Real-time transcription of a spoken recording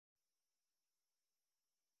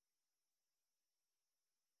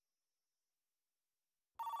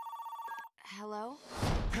Hello?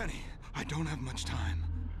 Penny, I don't have much time.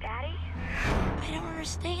 Daddy? I don't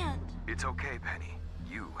understand. It's okay, Penny.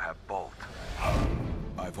 You have Bolt.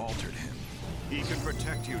 I've altered him. He can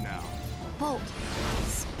protect you now. Bolt,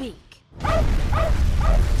 speak.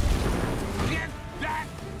 Get that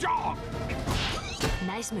dog!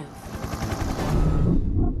 Nice move.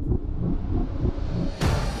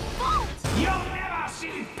 You'll never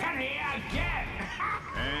see Penny again!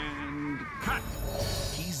 And cut!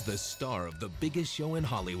 He's the star of the biggest show in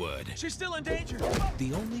Hollywood. She's still in danger.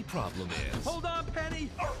 The only problem is, Hold on, Penny.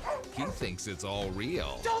 he thinks it's all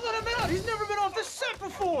real. Don't let him out. He's never been off the set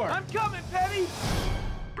before. I'm coming, Penny.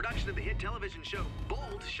 Production of the hit television show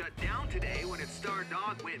Bolt shut down today when its star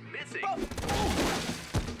dog went missing.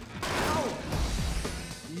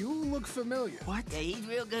 You look familiar. What? Yeah, he's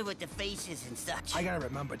real good with the faces and such. I gotta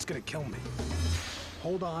remember, it's gonna kill me.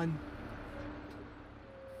 Hold on.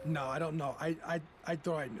 No, I don't know. I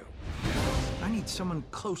thought I knew. I need someone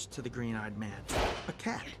close to the green-eyed man. A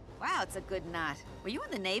cat. Wow, it's a good knot. Were you in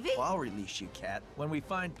the Navy? Well, I'll release you, cat, when we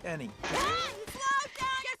find Penny. Slow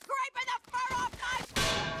down! You're scraping the fur off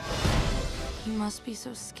my... He must be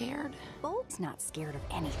so scared. Bolt's not scared of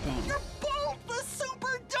anything. You're Bolt, the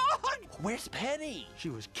super dog! Where's Penny? She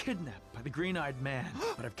was kidnapped by the green-eyed man,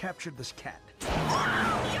 but I've captured this cat.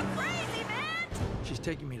 Oh, you're crazy, man! She's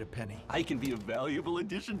taking me to Penny. I can be a valuable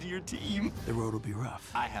addition to your team. The road will be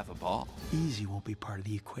rough. I have a ball. Easy won't be part of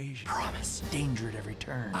the equation. Promise. Danger at every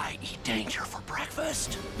turn. I eat danger for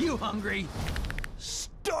breakfast. You hungry?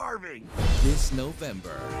 Starving! This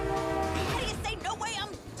November, How do you say no way I'm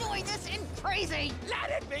doing this in crazy?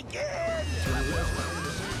 Let it begin!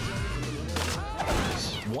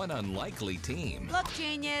 one unlikely team Look,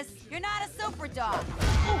 genius, you're not a super dog.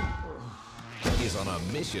 is on a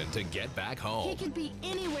mission to get back He home. could be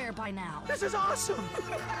anywhere by now. This is awesome!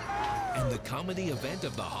 And the comedy event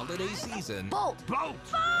of the holiday season Bolt! Bolt!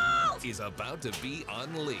 is about to be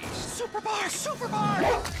unleashed. Super bar! Super bar!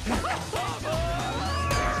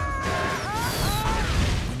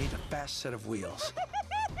 We need a fast set of wheels.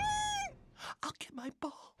 I'll get my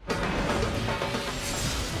ball.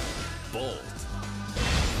 Bolt